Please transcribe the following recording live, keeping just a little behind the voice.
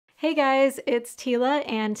Hey guys, it's Tila,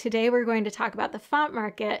 and today we're going to talk about the font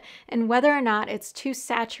market and whether or not it's too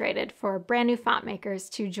saturated for brand new font makers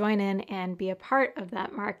to join in and be a part of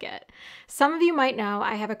that market. Some of you might know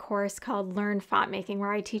I have a course called Learn Font Making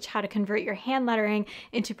where I teach how to convert your hand lettering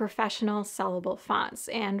into professional sellable fonts.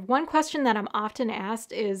 And one question that I'm often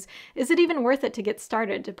asked is it even worth it to get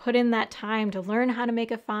started, to put in that time to learn how to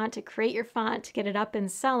make a font, to create your font, to get it up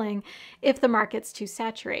and selling if the market's too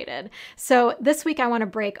saturated? So this week I want to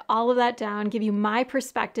break all of that down, give you my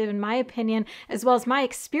perspective and my opinion, as well as my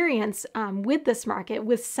experience with this market,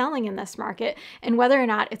 with selling in this market, and whether or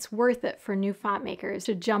not it's worth it for new font makers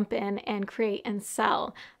to jump in and create and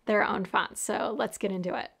sell their own fonts. So let's get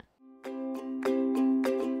into it.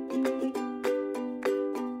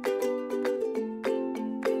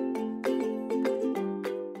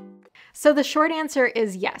 So the short answer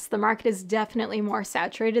is yes, the market is definitely more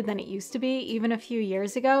saturated than it used to be even a few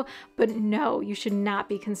years ago, but no, you should not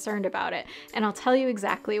be concerned about it. And I'll tell you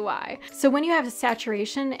exactly why. So when you have a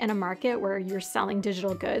saturation in a market where you're selling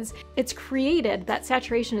digital goods, that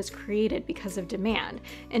saturation is created because of demand.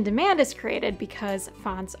 And demand is created because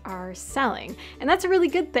fonts are selling. And that's a really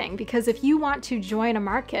good thing, because if you want to join a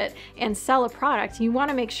market and sell a product, you want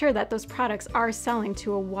to make sure that those products are selling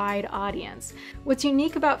to a wide audience. What's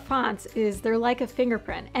unique about fonts is they're like a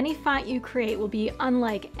fingerprint. Any font you create will be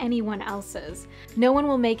unlike anyone else's. No one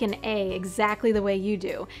will make an A exactly the way you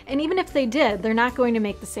do. And even if they did, they're not going to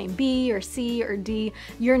make the same B or C or D,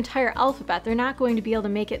 your entire alphabet. They're not going to be able to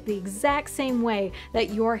make it the exact same way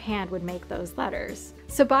that your hand would make those letters.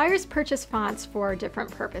 So buyers purchase fonts for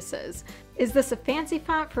different purposes. Is this a fancy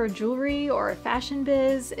font for jewelry or a fashion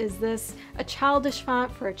biz? Is this a childish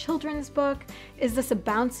font for a children's book? Is this a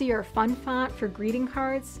bouncy or fun font for greeting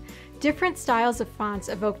cards? Different styles of fonts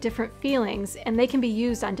evoke different feelings, and they can be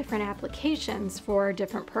used on different applications for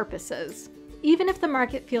different purposes. Even if the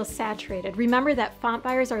market feels saturated, remember that font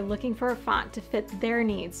buyers are looking for a font to fit their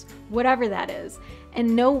needs, whatever that is,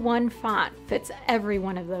 and no one font fits every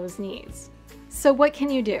one of those needs. So what can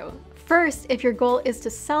you do? First, if your goal is to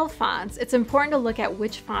sell fonts, it's important to look at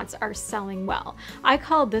which fonts are selling well. I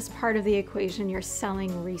call this part of the equation your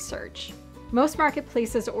selling research. Most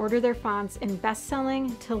marketplaces order their fonts in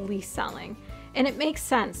best-selling to least-selling. And it makes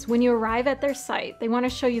sense. When you arrive at their site, they want to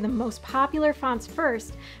show you the most popular fonts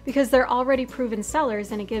first because they're already proven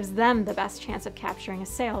sellers and it gives them the best chance of capturing a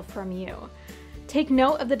sale from you. Take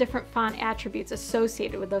note of the different font attributes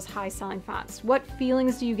associated with those high-selling fonts. What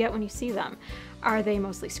feelings do you get when you see them? Are they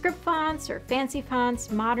mostly script fonts or fancy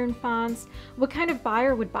fonts, modern fonts? What kind of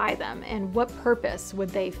buyer would buy them and what purpose would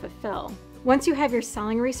they fulfill? Once you have your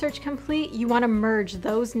selling research complete, you want to merge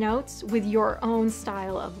those notes with your own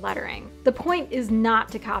style of lettering. The point is not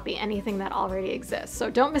to copy anything that already exists, so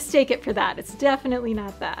don't mistake it for that. It's definitely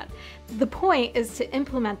not that. The point is to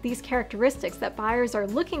implement these characteristics that buyers are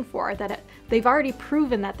looking for, that they've already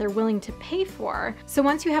proven that they're willing to pay for. So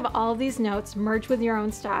once you have all these notes merged with your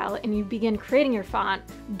own style and you begin creating your font,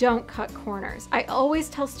 don't cut corners. I always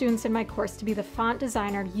tell students in my course to be the font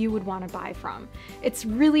designer you would want to buy from. It's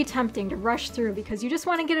really tempting to rush through because you just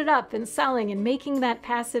want to get it up and selling and making that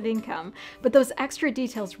passive income. But those extra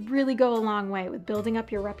details really go a long way with building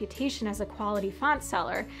up your reputation as a quality font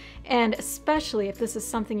seller. And especially if this is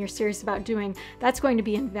something you're serious about doing, that's going to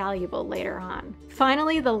be invaluable later on.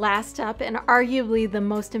 Finally, the last step, and arguably the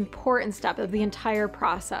most important step of the entire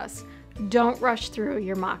process: don't rush through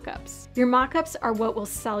your mockups. Your mockups are what will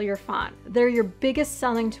sell your font. They're your biggest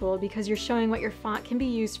selling tool because you're showing what your font can be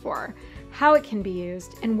used for, how it can be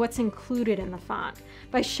used, and what's included in the font.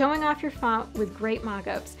 By showing off your font with great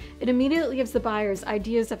mockups, it immediately gives the buyers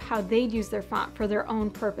ideas of how they'd use their font for their own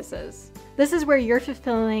purposes. This is where you're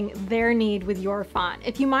fulfilling their need with your font.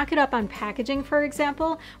 If you mock it up on packaging, for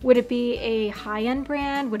example, would it be a high-end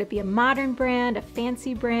brand? Would it be a modern brand, a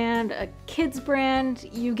fancy brand, a kids brand?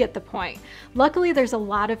 You get the point. Luckily, there's a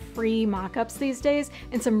lot of free mockups these days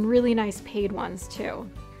and some really nice paid ones too.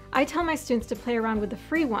 I tell my students to play around with the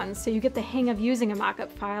free ones so you get the hang of using a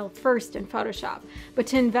mockup file first in Photoshop, but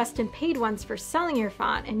to invest in paid ones for selling your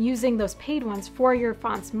font and using those paid ones for your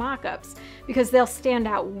font's mockups because they'll stand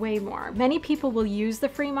out way more. Many people will use the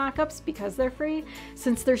free mockups because they're free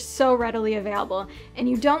since they're so readily available, and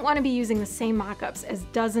you don't want to be using the same mockups as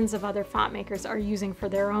dozens of other font makers are using for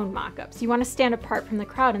their own mockups. You want to stand apart from the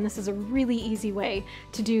crowd, and this is a really easy way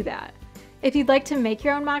to do that. If you'd like to make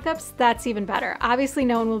your own mockups, that's even better. Obviously,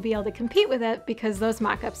 no one will be able to compete with it because those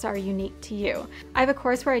mockups are unique to you. I have a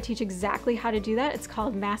course where I teach exactly how to do that. It's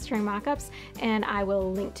called Mastering Mockups, and I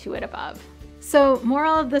will link to it above. So,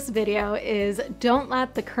 moral of this video is don't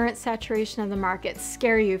let the current saturation of the market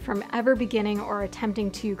scare you from ever beginning or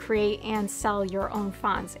attempting to create and sell your own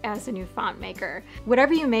fonts as a new font maker.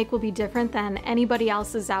 Whatever you make will be different than anybody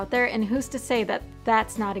else's out there, and who's to say that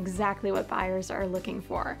that's not exactly what buyers are looking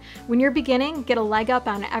for. When you're beginning, get a leg up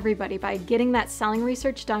on everybody by getting that selling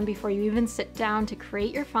research done before you even sit down to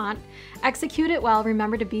create your font. Execute it well,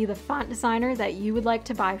 remember to be the font designer that you would like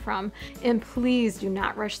to buy from, and please do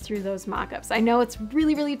not rush through those mockups. I know it's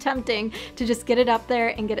really tempting to just get it up there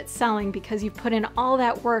and get it selling because you've put in all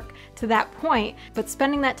that work to that point, but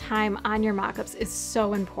spending that time on your mockups is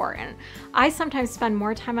so important. I sometimes spend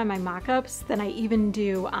more time on my mockups than I even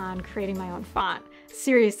do on creating my own font.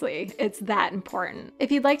 Seriously, it's that important.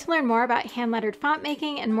 If you'd like to learn more about hand-lettered font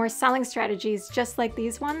making and more selling strategies just like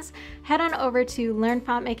these ones, head on over to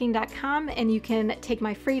learnfontmaking.com and you can take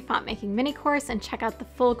my free font making mini course and check out the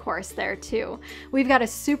full course there too. We've got a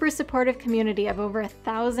super supportive community of over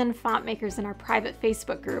 1,000 font makers in our private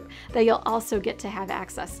Facebook group that you'll also get to have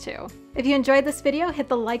access to. If you enjoyed this video, hit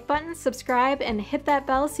the like button, subscribe, and hit that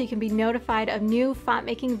bell so you can be notified of new font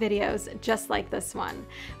making videos just like this one.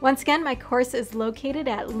 Once again, my course is located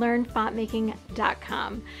at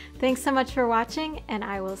learnfontmaking.com. Thanks so much for watching, and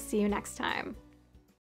I will see you next time.